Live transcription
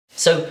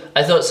So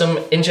I thought some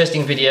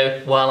interesting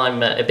video while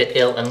I'm a bit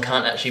ill and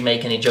can't actually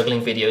make any juggling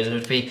videos. It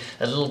would be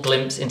a little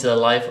glimpse into the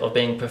life of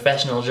being a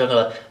professional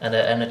juggler and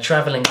a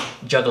travelling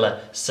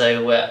juggler.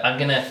 So I'm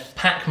going to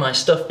pack my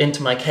stuff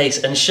into my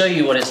case and show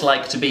you what it's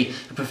like to be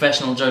a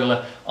professional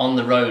juggler on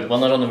the road. Well,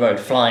 not on the road,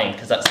 flying,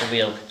 because that's the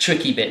real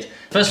tricky bit.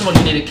 First of all,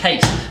 you need a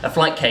case, a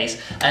flight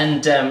case,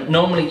 and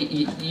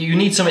normally you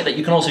need something that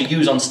you can also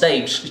use on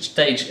stage.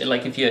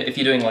 Like if you're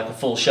doing like a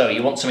full show,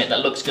 you want something that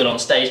looks good on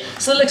stage.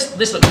 So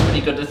this looks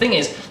pretty good. The thing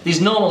is, these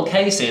normal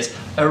cases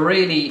are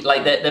really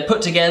like they're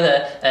put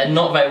together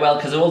not very well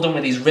because they're all done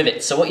with these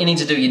rivets. So what you need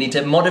to do, you need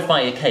to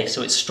modify your case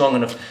so it's strong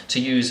enough to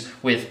use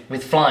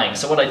with flying.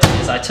 So what I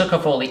did is I took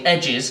off all the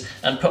edges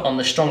and put on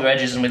the stronger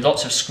edges, and with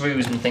lots of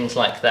screws and things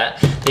like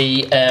that.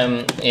 The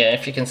yeah,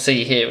 if you can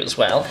see here as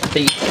well,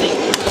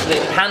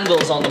 the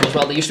handles on them as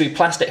well, there used to be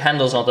plastic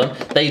handles on them,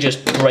 they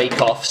just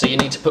break off, so you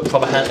need to put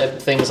proper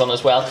things on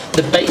as well.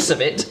 The base of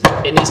it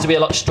needs to be a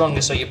lot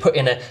stronger, so you put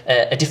in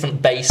a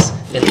different base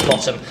in the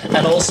bottom.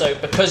 And also,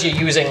 because you're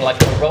using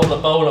like a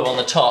roller bowler on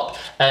the top,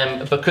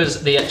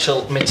 because the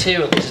actual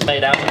material this is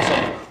made out of sort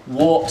of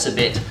warps a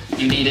bit,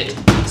 you need it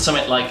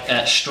something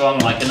like strong,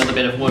 like another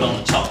bit of wood on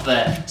the top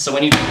there. So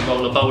when you do the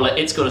roller bowler,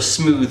 it's got a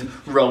smooth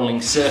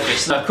rolling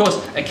surface. Now of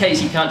course, a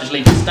case you can't just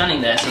leave it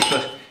standing there,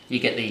 so you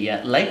get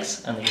the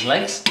legs, and these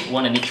legs,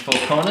 one in each four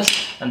corners,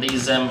 and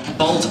these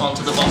bolt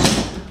onto the bottom,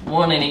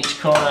 one in each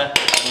corner,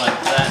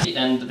 like that,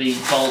 and the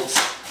bolts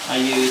I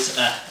use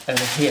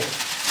over here.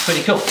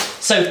 Pretty cool.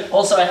 So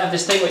also I have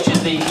this thing which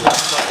is the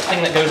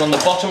thing that goes on the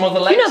bottom of the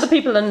legs. You know the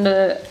people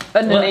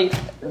underneath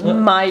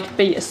might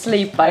be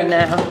asleep by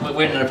now.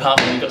 We're in an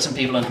apartment and we've got some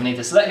people underneath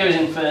us. So that goes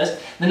in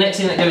first. The next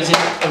thing that goes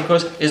in, of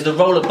course, is the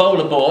roller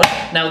bowler board.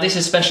 Now this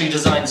is specially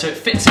designed so it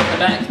fits in the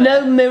back.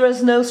 No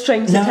mirrors, no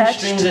strings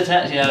attached. No strings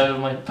attached. Yeah,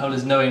 my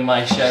Paula's knowing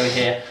my show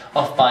here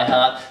off by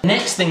heart.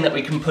 Next thing that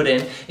we can put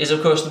in is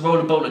of course the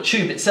roller bowler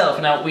tube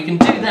itself. Now we can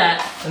do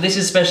that, and this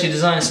is specially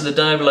designed so the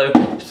diabolo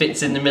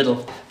fits in the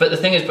middle. But the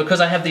thing is,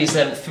 because I have these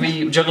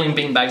 3 juggling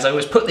bean bags, I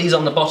always put these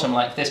on the bottom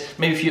like this.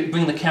 Maybe if you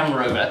bring the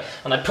camera over,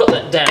 and I put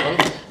that down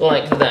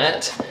like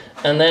that,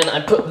 and then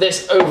I put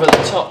this over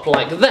the top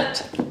like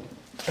that.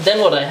 Then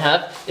what I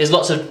have is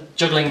lots of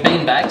juggling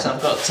bean bags.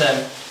 I've got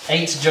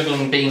 8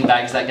 juggling bean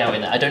bags that go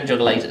in there. I don't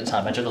juggle 8 at a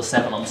time, I juggle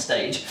 7 on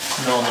stage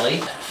normally.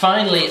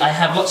 Finally, I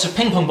have lots of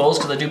ping pong balls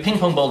because I do ping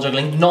pong ball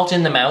juggling, not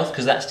in the mouth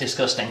because that's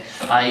disgusting.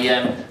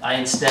 I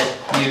instead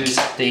use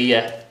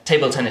the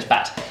table tennis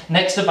bat.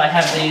 Next up I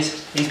have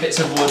these bits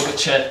of wood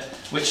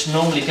which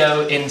normally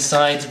go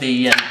inside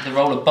the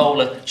roller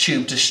bowler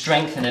tube to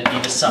strengthen it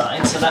either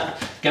side. So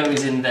that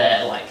goes in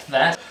there like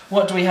that.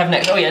 What do we have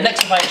next? Oh yeah,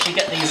 next up I actually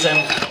get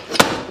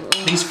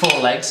these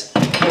 4 legs,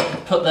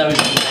 put those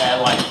in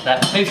there like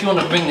that. Maybe if you want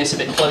to bring this a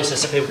bit closer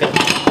so people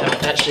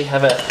can actually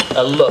have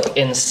a look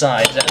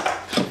inside.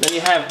 Then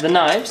you have the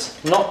knives,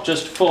 not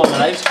just 4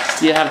 knives,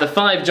 you have the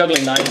 5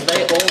 juggling knives,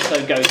 they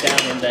also go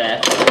down in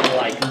there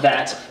like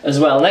that as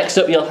well. Next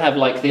up you'll have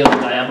like the other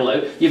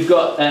diabolo. You've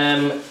got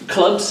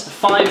clubs,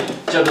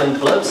 5 juggling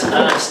clubs, and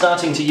I'm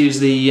starting to use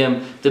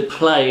the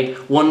play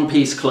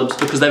one-piece clubs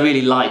because they're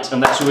really light,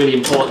 and that's really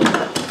important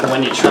for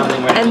when you're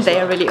travelling around. And they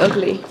are really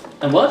ugly.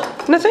 And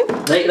what? Nothing.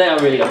 They are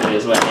really ugly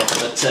as well,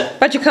 yeah.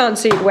 But you can't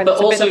see it when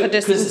it's a bit of a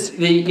distance.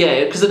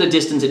 Because at a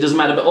distance it doesn't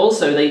matter, but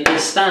also they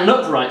stand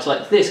upright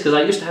like this, because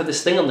I used to have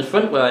this thing on the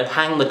front where I'd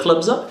hang the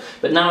clubs up,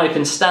 but now I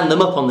can stand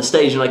them up on the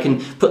stage and I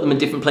can put them in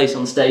different places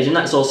on stage, and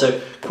that's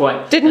also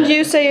quite... Didn't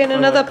you say in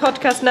another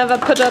podcast never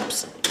put up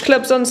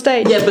clubs on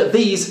stage? Yeah, but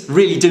these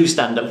really do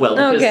stand up well,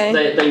 because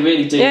they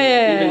really do.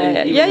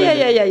 Yeah.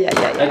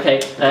 Okay,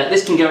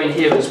 this can go in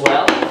here as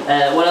well.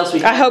 What else we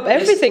have? I hope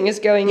everything is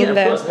going in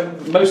there. Of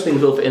course, most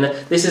things will fit in there.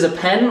 This is a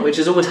pen, which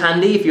is always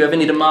handy if you ever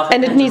need to mark.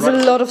 And it needs a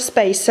lot of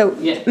space, so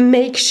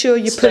make sure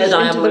you put it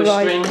into the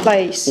right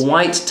place.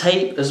 White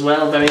tape as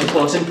well, very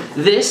important.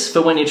 This,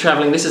 for when you're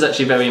travelling, this is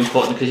actually very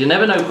important because you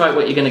never know quite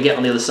what you're going to get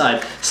on the other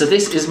side. So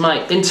this is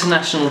my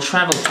international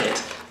travel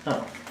kit.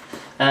 Oh.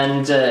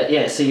 And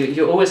yeah, so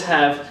you always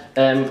have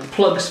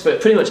plugs for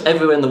pretty much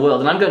everywhere in the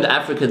world. And I'm going to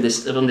Africa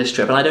on this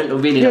trip, and I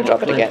don't really know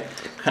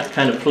what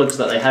kind of plugs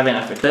that they have in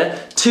Africa.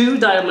 2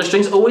 diabolo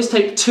strings. Always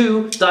take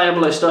 2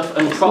 diabolo stuff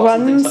and props.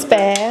 1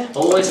 spare.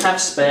 Always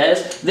have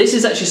spares. This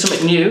is actually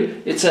something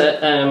new. It's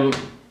a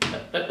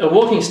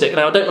walking stick.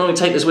 Now I don't normally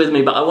take this with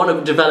me, but I want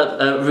to develop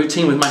a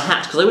routine with my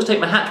hat, because I always take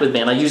my hat with me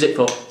and I use it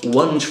for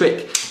one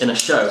trick in a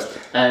show.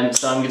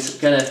 So I'm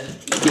just going to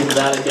give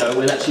that a go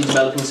with actually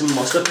developing some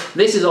more stuff.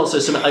 This is also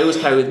something I always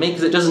carry with me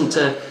because it doesn't...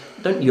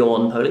 don't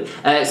yawn, Polly.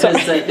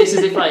 This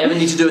is if I ever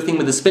need to do a thing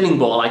with a spinning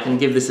ball, I can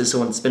give this to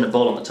someone to spin a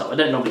ball on the top. I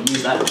don't normally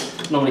use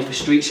that, normally for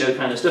street show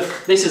kind of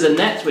stuff. This is a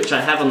net which I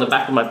have on the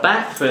back of my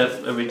back for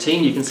a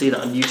routine. You can see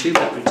that on YouTube,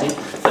 that routine.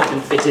 That can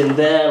fit in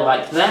there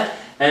like that.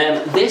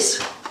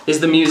 This is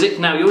the music.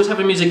 Now you always have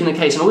the music in a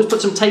case, and always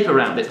put some tape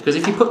around it, because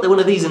if you put one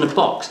of these in a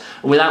box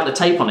without the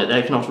tape on it,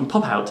 they can often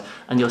pop out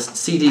and your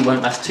CD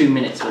won't last 2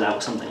 minutes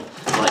without something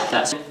like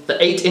that. So the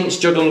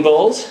 8-inch juggling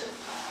balls,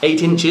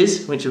 8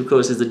 inches, which of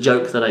course is the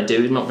joke that I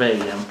do, not very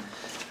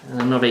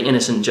not a very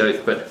innocent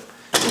joke, but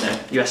you know,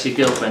 you ask your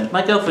girlfriend.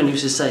 My girlfriend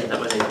used to say that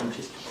when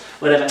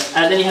whatever.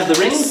 And then you have the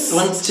rings.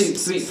 1, 2,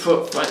 3,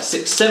 4, 5,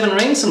 6, 7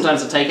 rings.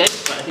 Sometimes I take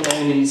 8, but I think I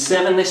only need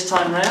 7 this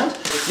time round.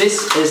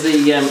 This is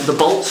the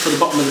bolts for the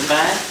bottom of the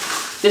bag.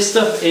 This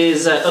stuff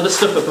is other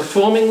stuff for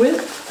performing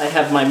with. I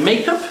have my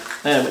makeup,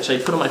 which I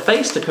put on my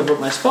face to cover up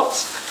my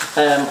spots.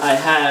 I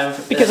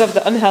have... because of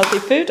the unhealthy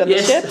food on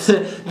the ships?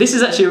 This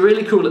is actually a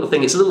really cool little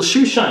thing. It's a little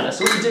shoe shiner.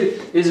 So what you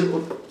do is,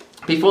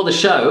 before the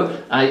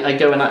show, I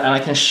go and I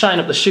can shine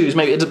up the shoes.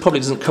 Maybe it probably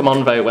doesn't come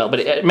on very well, but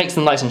it makes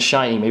them nice and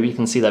shiny. Maybe you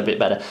can see that a bit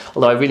better.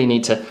 Although I really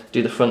need to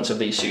do the fronts of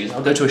these shoes.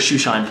 I'll go to a shoe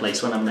shine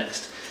place when I'm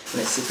next.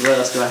 Let's see, what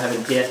else do I have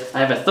in here? I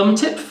have a thumb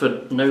tip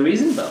for no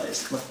reason, but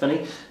it's not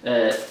funny.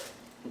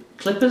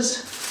 Clippers.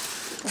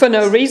 For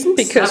no reason,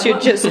 because you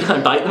just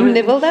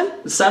nibble them?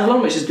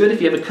 Savlon, which is good.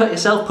 If you ever cut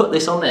yourself, put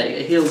this on there.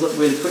 It heals up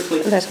really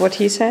quickly. That's what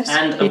he says.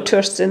 And he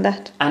trusts in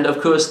that. And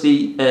of course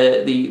the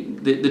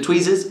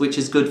tweezers, which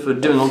is good for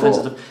doing all kinds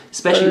of stuff.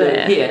 Especially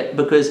here,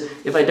 because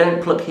if I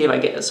don't pluck here, I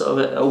get a sort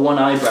of a one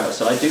eyebrow.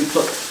 So I do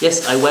pluck.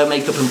 Yes, I wear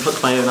makeup and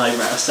pluck my own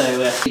eyebrow. So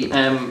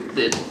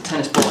the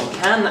tennis ball and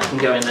can, that can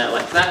go in there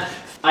like that.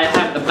 I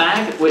have a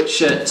bag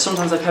which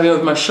sometimes I carry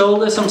over my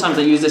shoulder, sometimes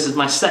I use this as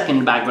my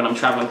second bag when I'm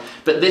travelling,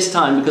 but this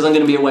time, because I'm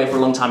going to be away for a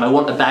long time, I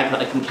want a bag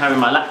that I can carry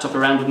my laptop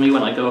around with me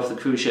when I go off the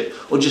cruise ship,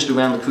 or just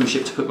around the cruise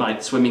ship to put my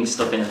swimming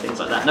stuff in and things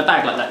like that. And a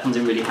bag like that comes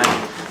in really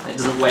handy, it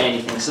doesn't weigh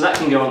anything, so that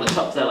can go on the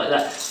top there like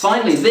that.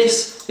 Finally,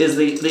 this is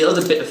the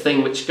other bit of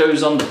thing which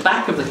goes on the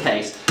back of the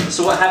case.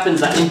 So what happens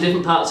is that in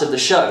different parts of the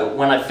show,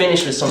 when I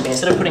finish with something,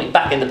 instead of putting it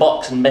back in the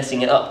box and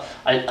messing it up,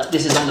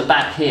 this is on the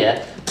back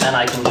here, and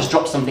I can just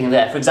drop something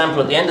there. For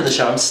example, at the end of the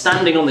show, I'm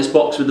standing on this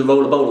box with the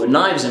roller bowler with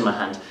knives in my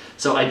hand.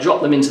 So I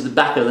drop them into the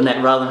back of the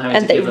net rather than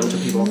having to give them to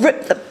people.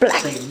 Rip the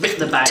black. They rip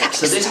the bag.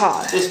 So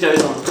this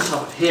goes on the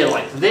top of here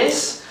like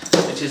this,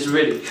 which is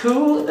really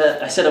cool.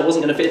 I said I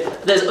wasn't going to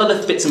fit. There's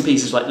other bits and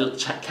pieces like little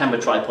camera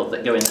tripod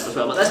that go in there as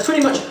well. But that's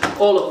pretty much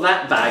all of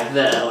that bag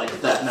there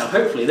like that. Now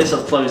hopefully this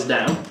will close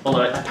down,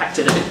 although I packed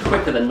it a bit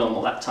quicker than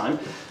normal that time.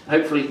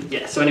 Hopefully,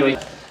 yeah, so anyway.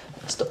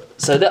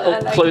 So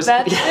that'll close.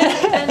 That bit,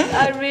 and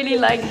I really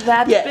like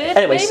that bit.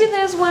 Anyways, maybe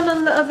there's one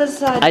on the other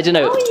side. I don't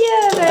know.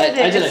 Oh yeah, there it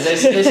is. I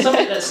don't know. There's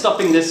something that's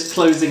stopping this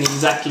closing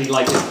exactly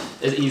like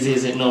as easy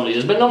as it normally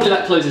does. But normally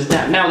that closes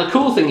down. Now the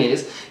cool thing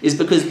is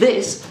because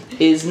this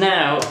is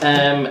now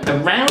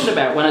around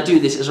about, when I do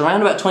this, it's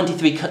around about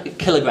 23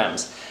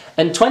 kilograms.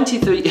 And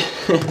 23,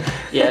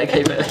 yeah,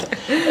 okay, but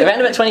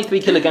around about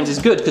 23 kilograms is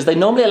good because they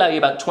normally allow you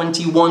about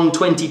 21,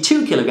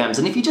 22 kilograms.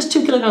 And if you're just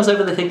 2 kilograms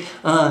over, they think,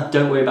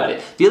 don't worry about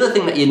it. The other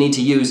thing that you need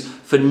to use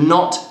for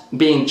not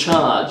being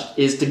charged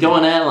is to go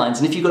on airlines.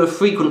 And if you've got a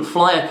frequent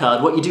flyer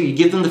card, what you do, you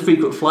give them the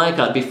frequent flyer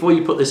card before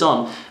you put this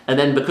on. And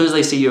then because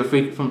they see you're a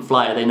frequent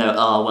flyer, they know,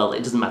 oh, well,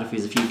 it doesn't matter if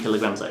he's a few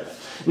kilograms over.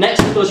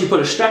 Next, of course, you put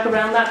a strap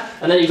around that,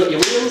 and then you've got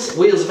your wheels.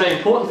 Wheels are very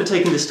important for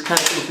taking this kind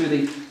of thing through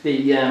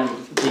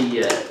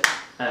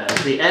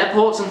the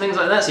airports and things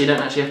like that, so you don't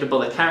actually have to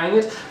bother carrying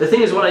it. The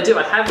thing is, what I do,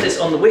 I have this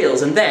on the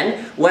wheels, and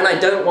then when I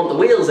don't want the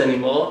wheels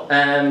anymore,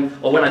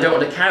 or when I don't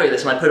want to carry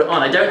this and I put it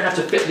on, I don't have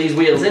to fit these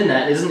wheels in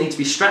there. It doesn't need to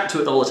be strapped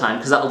to it all the time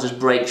because that'll just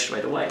break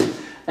straight away.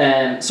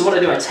 So what I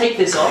do, I take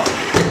this off,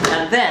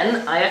 and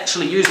then I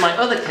actually use my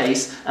other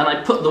case and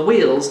I put the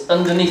wheels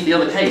underneath the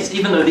other case.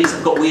 Even though these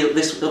have got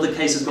this other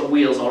case has got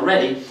wheels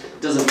already,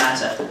 doesn't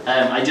matter.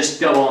 I just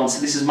go on. So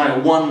this is my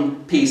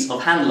one piece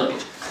of hand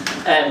luggage.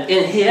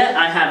 In here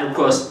I have, of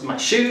course, my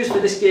shoes for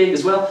this gig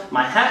as well,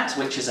 my hat,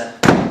 which is a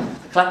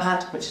clap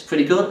hat, which is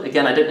pretty good.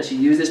 Again, I don't actually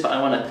use this, but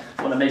I want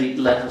to maybe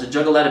learn how to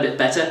juggle that a bit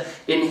better.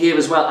 In here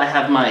as well, I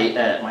have my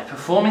my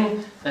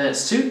performing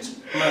suit,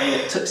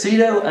 my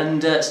tuxedo,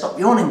 and stop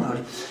yawning,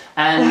 Polly.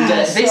 And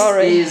I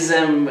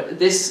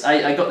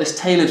got this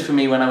tailored for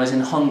me when I was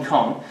in Hong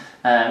Kong.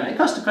 It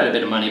cost quite a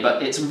bit of money,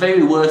 but it's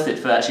very worth it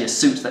for actually a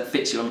suit that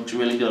fits you and looks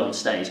really good on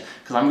stage.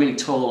 Because I'm really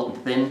tall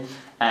and thin.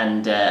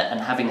 And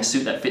having a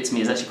suit that fits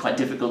me is actually quite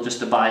difficult just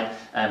to buy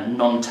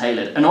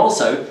non-tailored. And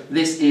also,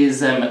 this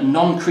is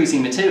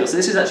non-creasing material. So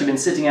this has actually been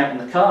sitting out in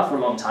the car for a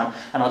long time,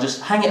 and I'll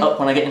just hang it up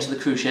when I get into the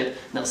cruise ship,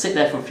 and it'll sit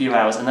there for a few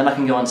hours, and then I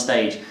can go on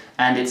stage.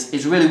 And it's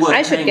really worth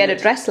paying. I should get a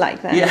dress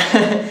like that. Yeah,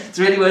 it's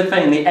really worth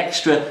paying the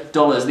extra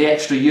dollars, the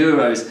extra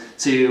euros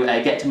to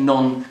get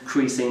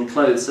non-creasing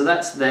clothes. So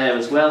that's there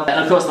as well. And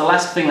of course, the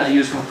last thing that I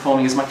use for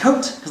performing is my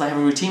coat, because I have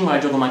a routine where I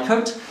juggle my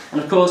coat. And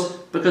of course,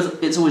 because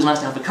it's always nice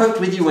to have a coat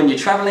with you when you're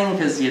travelling,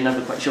 because you're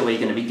never quite sure where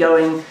you're going to be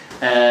going.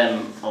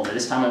 Although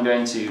this time I'm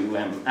going to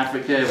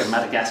Africa and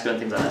Madagascar and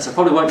things like that, so I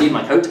probably won't need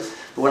my coat.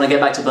 But when I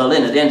get back to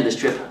Berlin at the end of this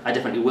trip, I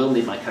definitely will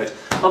need my coat.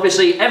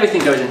 Obviously,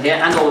 everything goes in here,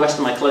 and all the rest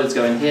of my clothes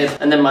go in here.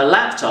 And then my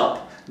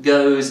laptop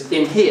goes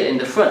in here, in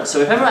the front. So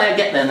if ever I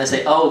get there and they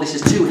say, oh, this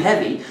is too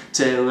heavy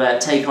to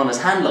take on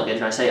as hand luggage,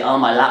 and I say, oh,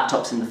 my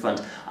laptop's in the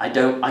front, I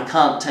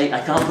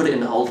can't put it in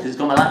the hold because it's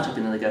got my laptop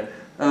in, and they go,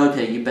 oh,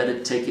 okay, you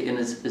better take it in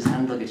as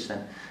hand luggage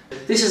then.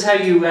 This is how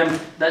you,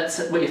 that's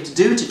what you have to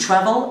do to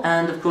travel,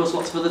 and of course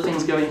lots of other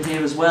things go in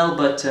here as well,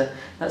 but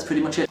that's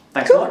pretty much it.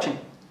 Thanks for watching.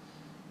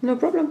 No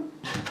problem.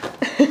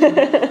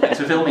 Thanks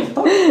for filming.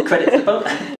 Credit to the boat.